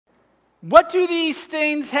What do these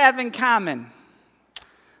things have in common?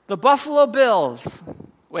 The Buffalo Bills.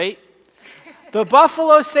 Wait. The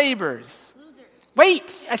Buffalo Sabres. Losers.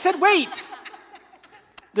 Wait. I said wait.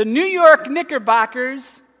 The New York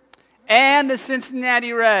Knickerbockers and the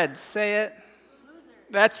Cincinnati Reds. Say it. Losers.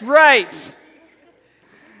 That's right.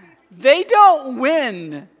 They don't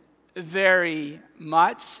win very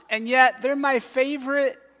much, and yet they're my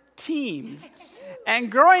favorite teams.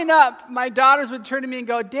 And growing up, my daughters would turn to me and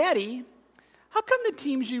go, Daddy, how come the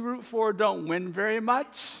teams you root for don't win very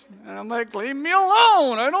much? And I'm like, leave me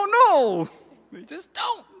alone. I don't know. They just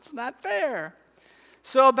don't. It's not fair.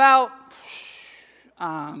 So about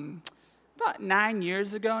 9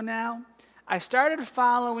 years ago now, I started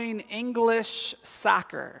following English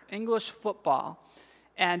soccer, English football.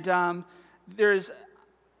 And there's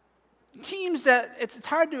teams that, it's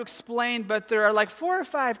hard to explain, but there are like 4 or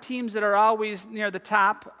 5 teams that are always near the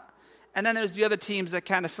top. And then there's the other teams that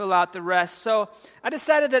kind of fill out the rest. So I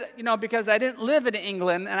decided that, because I didn't live in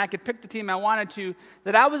England and I could pick the team I wanted to,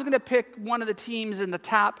 that I was going to pick one of the teams in the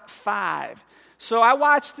top 5. So I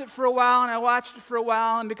watched it for a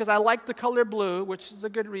while, and because I like the color blue, which is a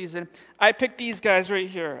good reason, I picked these guys right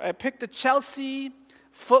here. I picked the Chelsea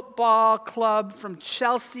Football Club from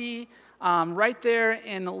Chelsea, right there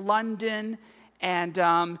in London,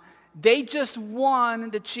 and they just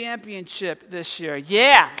won the championship this year.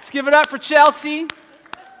 Yeah, let's give it up for Chelsea.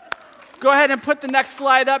 Go ahead and put the next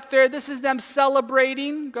slide up there. This is them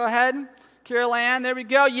celebrating. Go ahead, Carol Ann. There we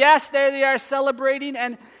go. Yes, there they are celebrating.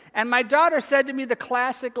 And my daughter said to me the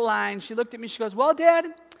classic line. She looked at me. She goes, well, Dad,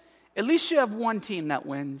 at least you have one team that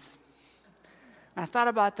wins. And I thought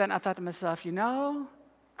about that, and I thought to myself,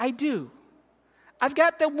 I do. I've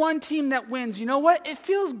got the one team that wins. You know what? It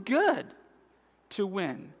feels good to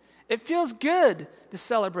win. It feels good to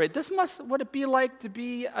celebrate. This must what it be like to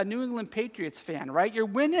be a New England Patriots fan, right? You're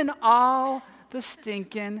winning all the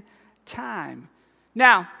stinking time.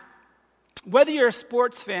 Now, whether you're a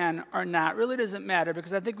sports fan or not really doesn't matter,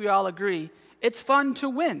 because I think we all agree it's fun to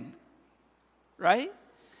win, right?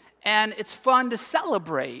 And it's fun to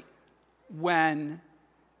celebrate when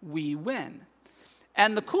we win.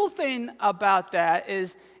 And the cool thing about that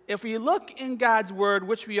is if we look in God's Word,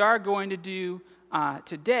 which we are going to do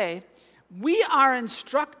today, we are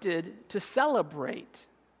instructed to celebrate.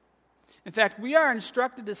 In fact, we are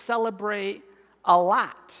instructed to celebrate a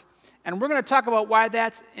lot. And we're going to talk about why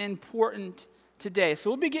that's important today. So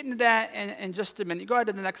we'll be getting to that in just a minute. Go ahead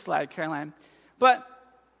to the next slide, Caroline. But,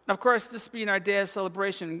 of course, this being our day of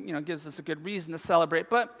celebration, gives us a good reason to celebrate.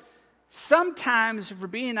 But sometimes, if we're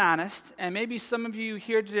being honest, and maybe some of you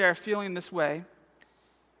here today are feeling this way,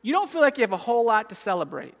 you don't feel like you have a whole lot to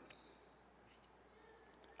celebrate.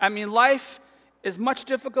 I mean, life is much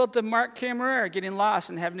difficult than Mark Camerera getting lost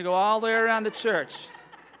and having to go all the way around the church.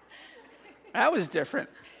 That was different.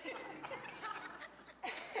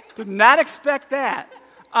 Did not expect that.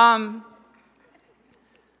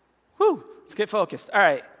 Let's get focused. All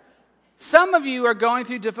right. Some of you are going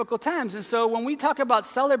through difficult times, and so when we talk about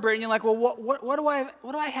celebrating, you're like, well, what do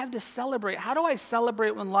I have to celebrate? How do I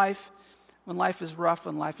celebrate when life is rough,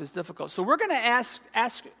 when life is difficult? So we're going to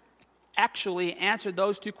actually answer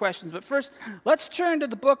those 2 questions. But first, let's turn to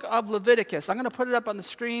the book of Leviticus. I'm going to put it up on the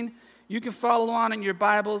screen. You can follow on in your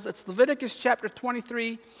Bibles. It's Leviticus chapter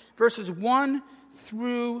 23, verses 1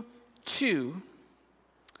 through 2.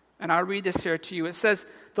 And I'll read this here to you. It says,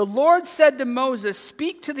 the Lord said to Moses,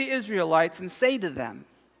 speak to the Israelites and say to them,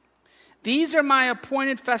 these are my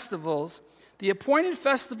appointed festivals, the appointed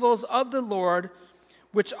festivals of the Lord,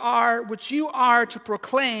 which you are to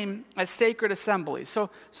proclaim as sacred assemblies. So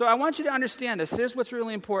I want you to understand this. Here's what's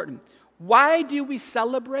really important. Why do we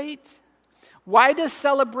celebrate? Why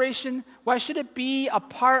should it be a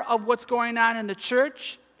part of what's going on in the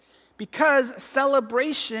church? Because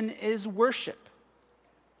celebration is worship.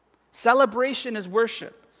 Celebration is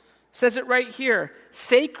worship. It says it right here.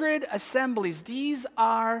 Sacred assemblies. These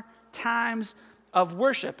are times of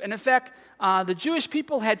worship. And in fact, the Jewish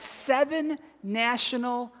people had 7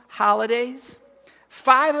 national holidays.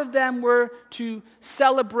 5 of them were to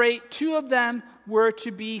celebrate. 2 of them were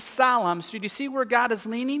to be solemn. So do you see where God is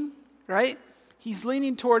leaning? Right? He's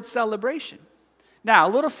leaning towards celebration. Now,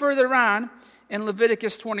 a little further on in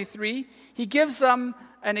Leviticus 23, he gives them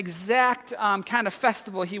an exact kind of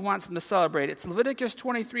festival he wants them to celebrate. It's Leviticus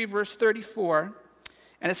 23, verse 34.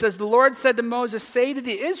 And it says, the Lord said to Moses, say to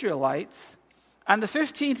the Israelites, on the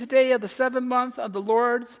 15th day of the 7th month of the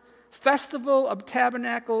Lord's festival of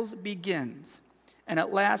tabernacles begins, and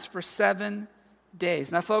it lasts for 7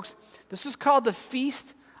 days. Now, folks, this is called the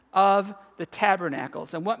Feast of the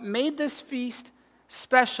Tabernacles. And what made this feast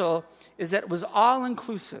special is that it was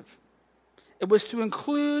all-inclusive. It was to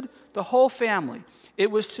include the whole family.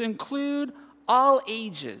 It was to include all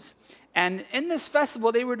ages. And in this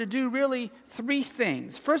festival, they were to do really three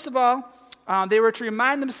things. First of all, they were to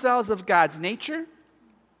remind themselves of God's nature.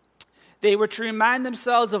 They were to remind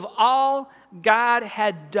themselves of all God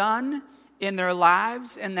had done in their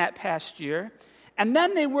lives in that past year. And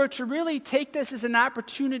then they were to really take this as an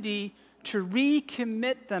opportunity to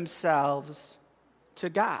recommit themselves to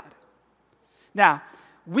God. Now,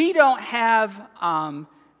 we don't have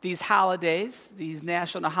these holidays, these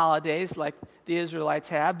national holidays like the Israelites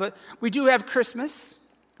have, but we do have Christmas,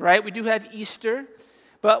 right? We do have Easter,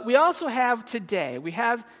 but we also have today. We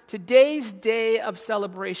have today's day of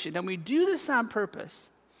celebration, and we do this on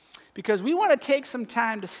purpose because we want to take some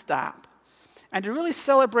time to stop and to really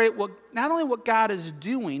celebrate not only what God is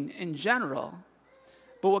doing in general,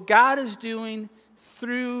 but what God is doing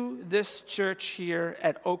through this church here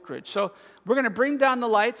at Oak Ridge. So we're going to bring down the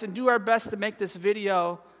lights and do our best to make this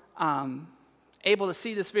video able to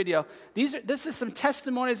see this video. This is some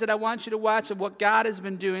testimonies that I want you to watch of what God has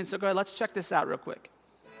been doing. So go ahead, let's check this out real quick.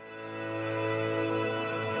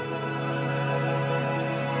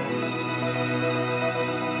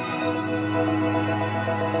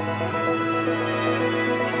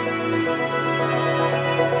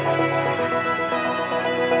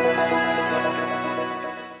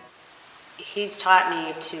 He's taught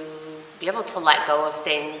me to be able to let go of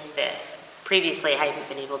things that previously I hadn't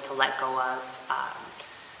been able to let go of.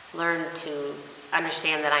 Learn to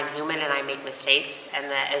understand that I'm human and I make mistakes, and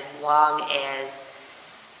that as long as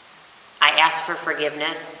I ask for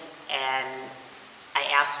forgiveness and I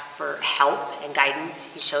ask for help and guidance,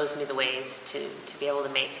 he shows me the ways to be able to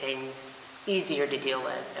make things easier to deal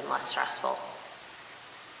with and less stressful.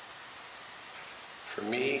 For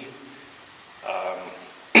me,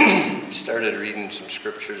 started reading some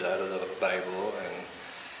scriptures out of the Bible, and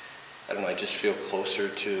I don't know, I just feel closer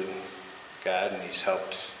to God, and he's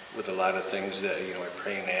helped with a lot of things that, I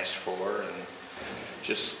pray and ask for, and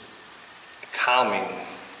just a calming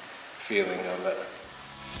feeling of it.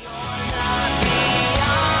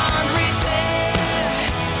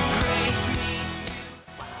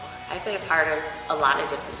 I've been a part of a lot of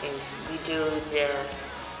different things. We do the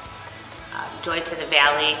Joy to the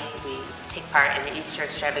Valley. We take part in the Easter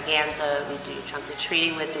extravaganza. We do trunk or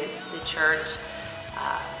treating with the church.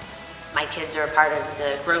 My kids are a part of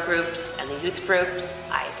the grow groups and the youth groups.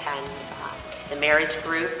 I attend the marriage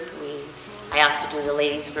group. I also do the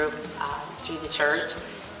ladies group through the church.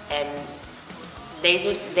 And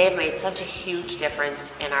they've made such a huge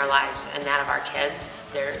difference in our lives and that of our kids.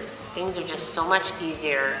 Things are just so much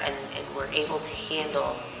easier, and we're able to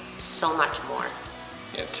handle so much more.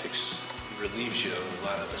 Yeah, relieves you of a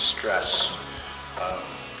lot of the stress.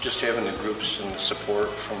 Just having the groups and the support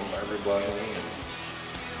from everybody,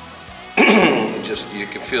 and just you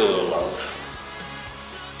can feel the love.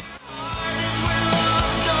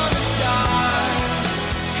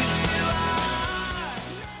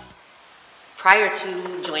 Prior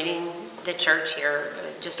to joining the church here,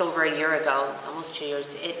 just over a year ago, almost 2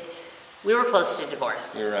 years, we were close to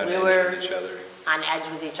divorce. We were on edge with each other. On edge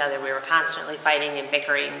with each other. We were constantly fighting and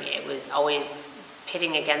bickering. It was always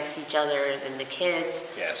pitting against each other and the kids.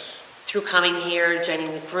 Yes. Through coming here,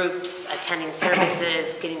 joining the groups, attending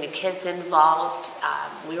services, getting the kids involved,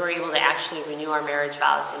 we were able to actually renew our marriage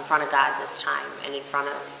vows in front of God this time, and in front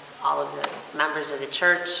of all of the members of the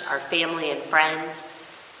church, our family and friends.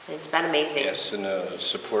 It's been amazing. Yes, and the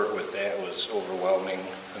support with that was overwhelming,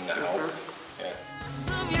 and the help. Yeah.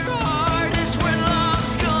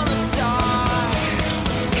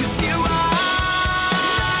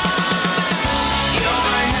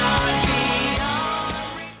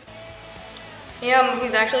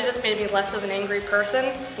 He's actually just made me less of an angry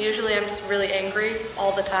person. Usually I'm just really angry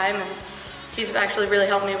all the time, and he's actually really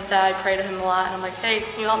helped me with that. I pray to him a lot, and I'm like, hey,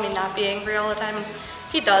 can you help me not be angry all the time? And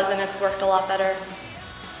he does, and it's worked a lot better.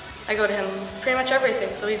 I go to him pretty much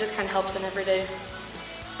everything, so he just kind of helps in every day.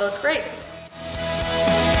 So it's great.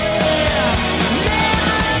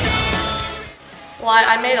 Well,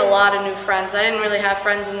 I made a lot of new friends. I didn't really have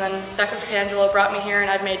friends, and then Becca Frangelo brought me here,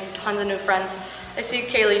 and I've made tons of new friends. I see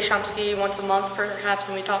Kaylee Shumsky once a month, perhaps,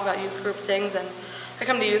 and we talk about youth group things, and I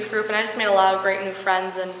come to youth group, and I just made a lot of great new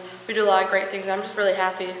friends, and we do a lot of great things, and I'm just really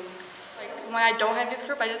happy. Like, when I don't have youth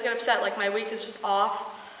group, I just get upset. Like, my week is just off.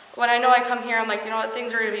 When I know I come here, I'm like, you know what,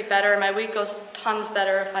 things are going to be better, and my week goes tons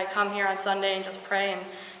better if I come here on Sunday and just pray and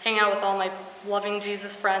hang out with all my loving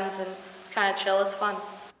Jesus friends, and it's kind of chill. It's fun.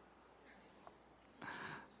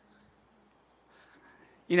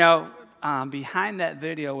 Behind that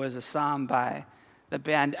video was a song by the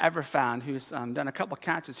band Everfound, who's done a couple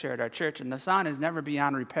concerts here at our church, and the song is Never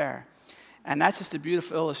Beyond Repair. And that's just a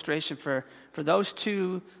beautiful illustration for those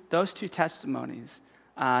two testimonies.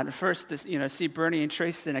 The first, see Bernie and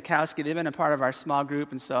Tracy Zinakowski, they've been a part of our small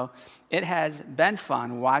group, and so it has been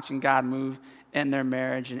fun watching God move in their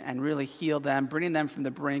marriage and really heal them, bringing them from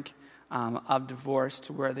the brink of divorce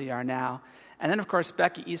to where they are now. And then, of course,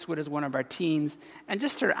 Becky Eastwood is one of our teens, and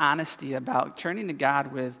just her honesty about turning to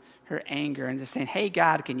God with her anger and just saying, hey,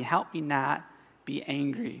 God, can you help me not be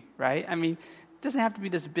angry, right? I mean, it doesn't have to be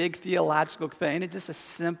this big theological thing. It's just a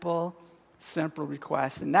simple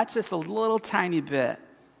request. And that's just a little tiny bit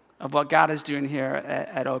of what God is doing here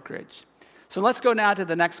at Oak Ridge. So let's go now to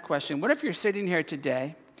the next question. What if you're sitting here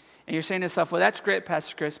today and you're saying to yourself, well, that's great,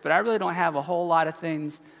 Pastor Chris, but I really don't have a whole lot of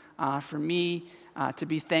things for me to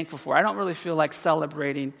be thankful for. I don't really feel like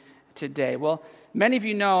celebrating today. Well, many of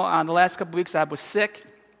you know the last couple weeks I was sick.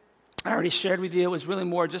 I already shared with you it was really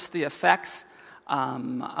more just the effects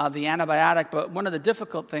of the antibiotic, but one of the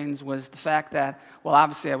difficult things was the fact that, well,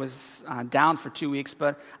 obviously I was down for 2 weeks,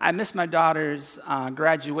 but I missed my daughter's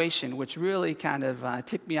graduation, which really kind of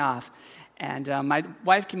ticked me off. And my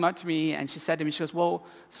wife came up to me and she said to me, she goes, well,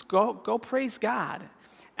 go praise God.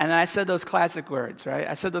 And then I said those classic words, right?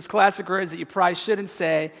 I said those classic words that you probably shouldn't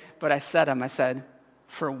say, but I said them. I said,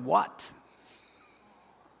 for what?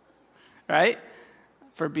 Right?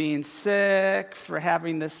 For being sick, for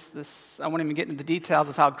having this, I won't even get into the details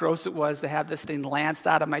of how gross it was to have this thing lanced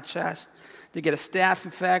out of my chest, to get a staph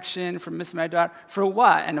infection, for missing my daughter. For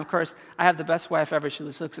what? And of course, I have the best wife ever. She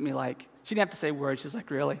just looks at me like, she didn't have to say words. She's like,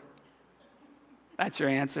 really? That's your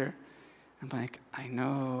answer? I'm like, I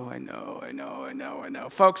know.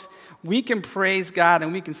 Folks, we can praise God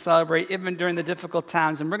and we can celebrate even during the difficult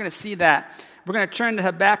times. And we're going to see that. We're going to turn to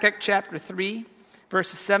Habakkuk chapter 3.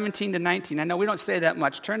 Verses 17 to 19. I know we don't say that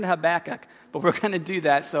much. Turn to Habakkuk, but we're going to do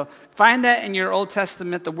that. So find that in your Old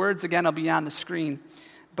Testament. The words, again, will be on the screen.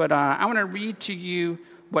 But I want to read to you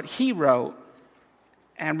what he wrote,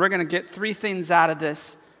 and we're going to get 3 things out of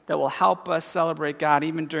this that will help us celebrate God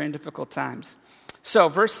even during difficult times. So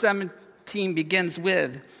verse 17 begins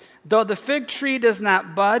with, though the fig tree does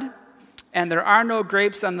not bud, and there are no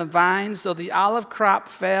grapes on the vines, though the olive crop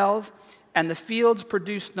fails, and the fields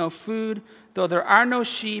produce no food, though there are no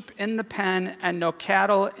sheep in the pen and no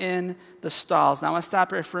cattle in the stalls. Now, I want to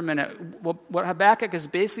stop here for a minute. What Habakkuk is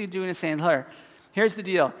basically doing is saying, here's the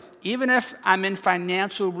deal. Even if I'm in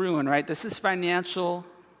financial ruin, right? This is financial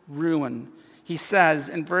ruin. He says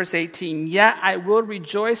in verse 18, yet I will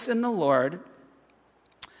rejoice in the Lord.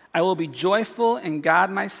 I will be joyful in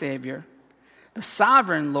God my Savior. The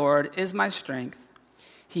sovereign Lord is my strength.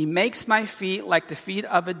 He makes my feet like the feet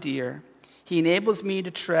of a deer. He enables me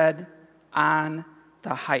to tread on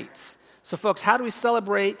the heights. So, folks, how do we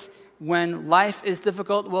celebrate when life is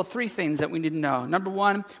difficult? Well, 3 things that we need to know. Number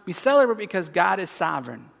 1, we celebrate because God is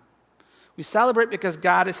sovereign. We celebrate because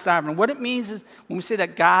God is sovereign. What it means is when we say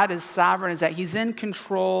that God is sovereign is that he's in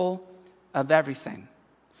control of everything.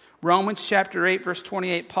 Romans chapter 8, verse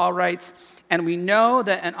 28, Paul writes, and we know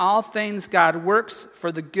that in all things God works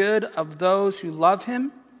for the good of those who love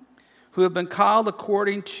him, who have been called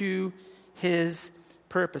according to his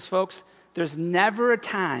purpose. Folks, there's never a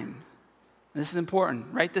time, this is important,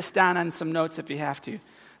 write this down on some notes if you have to.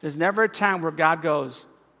 There's never a time where God goes,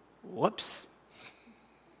 whoops.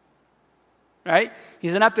 Right?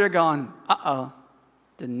 He's up there going,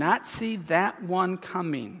 did not see that one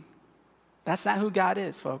coming. That's not who God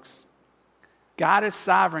is, folks. God is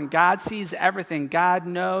sovereign. God sees everything. God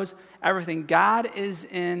knows everything. God is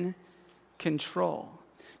in control.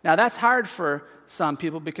 Now, that's hard for some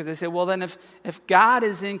people because they say, well, then if God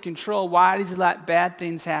is in control, why does he let bad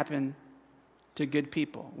things happen to good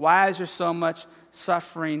people? Why is there so much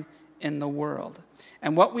suffering in the world?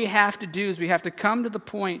 And what we have to do is we have to come to the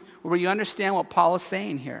point where you understand what Paul is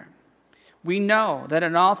saying here. We know that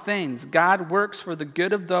in all things, God works for the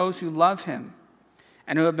good of those who love him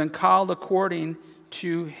and who have been called according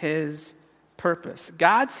to his purpose.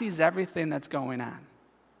 God sees everything that's going on,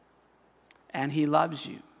 and he loves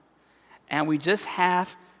you. And we just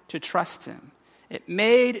have to trust him. It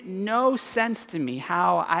made no sense to me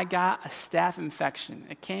how I got a staph infection.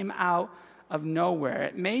 It came out of nowhere.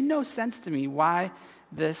 It made no sense to me why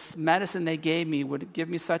this medicine they gave me would give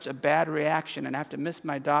me such a bad reaction and I have to miss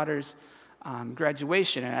my daughter's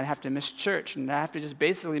graduation, and I'd have to miss church, and I'd have to just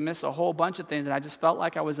basically miss a whole bunch of things, and I just felt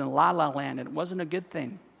like I was in La La Land, and it wasn't a good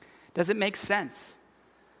thing. Does it make sense?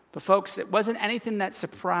 But folks, it wasn't anything that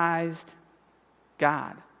surprised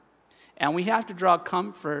God. And we have to draw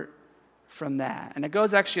comfort from that. And it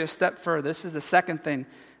goes actually a step further. This is the second thing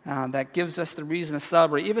that gives us the reason to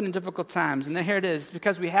celebrate, even in difficult times. And then here it is,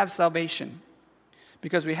 because we have salvation.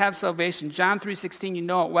 Because we have salvation. John 3:16, you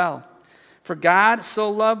know it well. For God so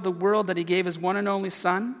loved the world that he gave his one and only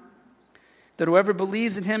Son, that whoever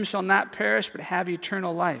believes in him shall not perish but have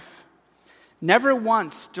eternal life. Never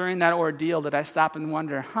once during that ordeal did I stop and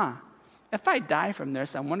wonder, if I die from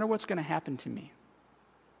this, I wonder what's going to happen to me.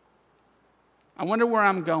 I wonder where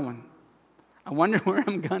I'm going. I wonder where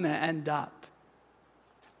I'm going to end up.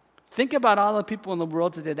 Think about all the people in the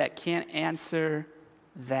world today that can't answer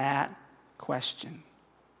that question.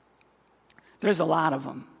 There's a lot of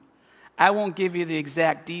them. I won't give you the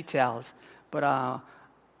exact details, but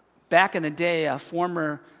back in the day, a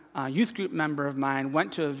former youth group member of mine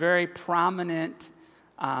went to a very prominent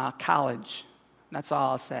college. That's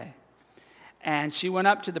all I'll say. And she went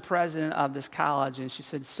up to the president of this college and she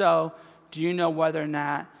said, "So, do you know whether or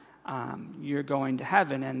not you're going to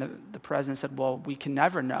heaven?" And the president said, "Well, we can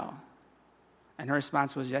never know." And her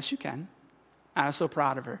response was, "Yes, you can." I was so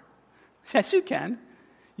proud of her. Yes, you can.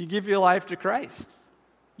 You give your life to Christ.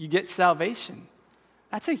 You get salvation.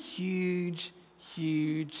 That's a huge,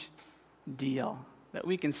 huge deal that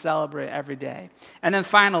we can celebrate every day. And then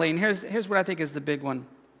finally, and here's what I think is the big one.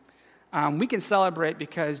 We can celebrate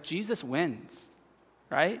because Jesus wins,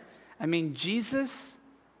 right? I mean, Jesus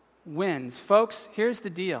wins. Folks, here's the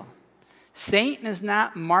deal. Satan is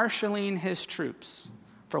not marshaling his troops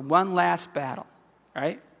for one last battle,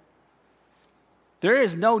 right? There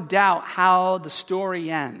is no doubt how the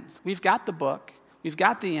story ends. We've got the book. We've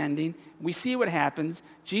got the ending. We see what happens.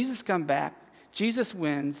 Jesus comes back. Jesus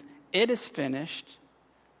wins. It is finished.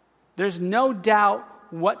 There's no doubt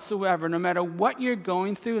whatsoever, no matter what you're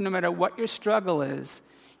going through, no matter what your struggle is,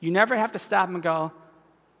 you never have to stop and go,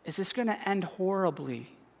 is this going to end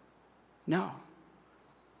horribly? No.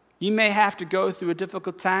 You may have to go through a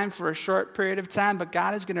difficult time for a short period of time, but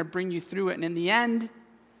God is going to bring you through it. And in the end,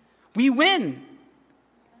 we win.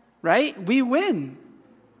 Right? We win.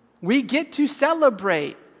 We get to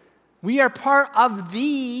celebrate. We are part of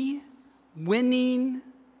the winning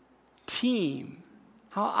team.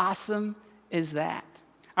 How awesome is that?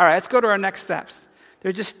 All right, let's go to our next steps. There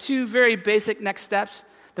are just two very basic next steps.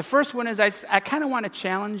 The first one is I kind of want to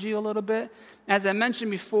challenge you a little bit. As I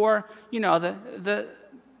mentioned before, the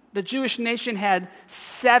Jewish nation had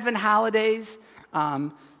 7 holidays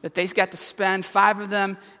that they got to spend, 5 of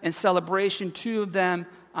them in celebration, 2 of them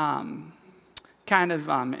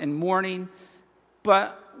in mourning.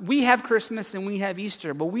 But we have Christmas and we have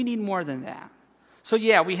Easter, but we need more than that. So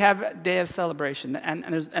yeah, we have a day of celebration,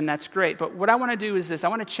 and that's great. But what I want to do is this. I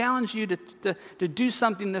want to challenge you to do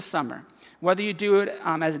something this summer. Whether you do it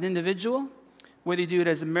as an individual, whether you do it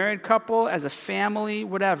as a married couple, as a family,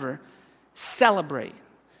 whatever, celebrate.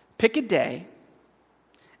 Pick a day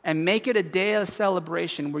and make it a day of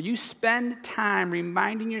celebration where you spend time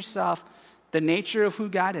reminding yourself the nature of who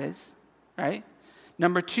God is, right?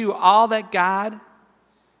 Number 2, all that God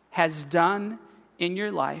has done in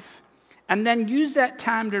your life. And then use that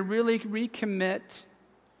time to really recommit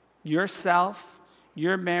yourself,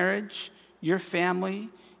 your marriage, your family,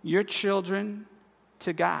 your children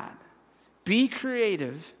to God. Be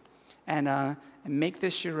creative and make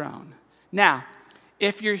this your own. Now,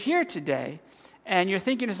 if you're here today and you're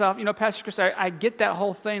thinking to yourself, Pastor Chris, I get that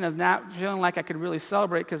whole thing of not feeling like I could really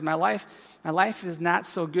celebrate because my life is not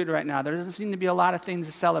so good right now. There doesn't seem to be a lot of things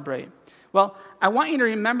to celebrate. Well, I want you to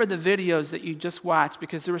remember the videos that you just watched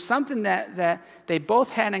because there was something that they both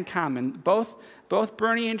had in common. Both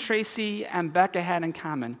Bernie and Tracy and Becca had in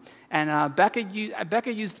common. And Becca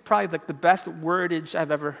used probably the best wordage I've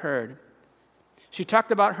ever heard. She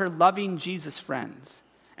talked about her loving Jesus friends.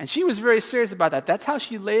 And she was very serious about that. That's how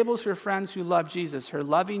she labels her friends who love Jesus, her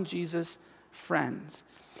loving Jesus friends.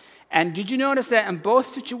 And did you notice that in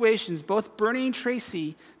both situations, both Bernie and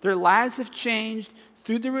Tracy, their lives have changed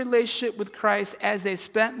through the relationship with Christ as they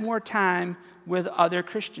spent more time with other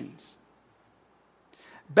Christians.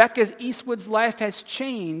 Becca Eastwood's life has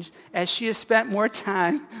changed as she has spent more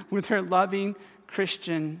time with her loving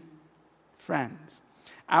Christian friends.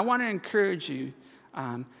 I want to encourage you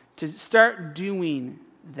to start doing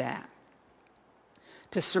that.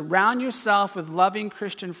 To surround yourself with loving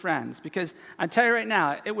Christian friends. Because I'll tell you right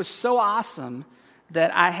now, it was so awesome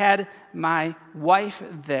that I had my wife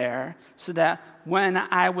there so that when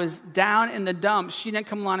I was down in the dumps, she didn't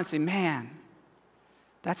come along and say, "Man,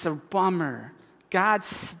 that's a bummer. God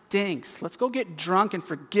stinks. Let's go get drunk and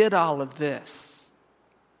forget all of this."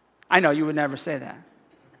 I know you would never say that.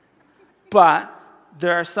 But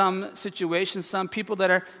there are some situations, some people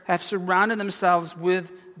that have surrounded themselves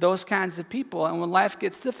with those kinds of people. And when life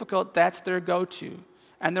gets difficult, that's their go-to.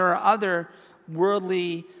 And there are other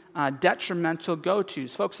worldly, detrimental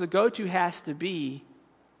go-tos. Folks, the go-to has to be,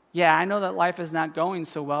 yeah, I know that life is not going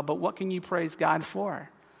so well, but what can you praise God for?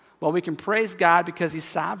 Well, we can praise God because he's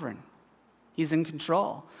sovereign. He's in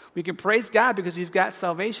control. We can praise God because we've got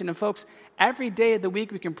salvation. And folks, every day of the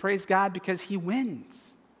week we can praise God because he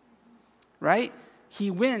wins. Right?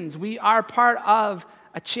 He wins. We are part of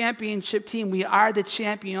a championship team. We are the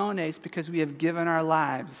Championes because we have given our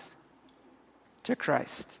lives to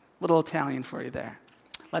Christ. Little Italian for you there.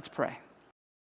 Let's pray.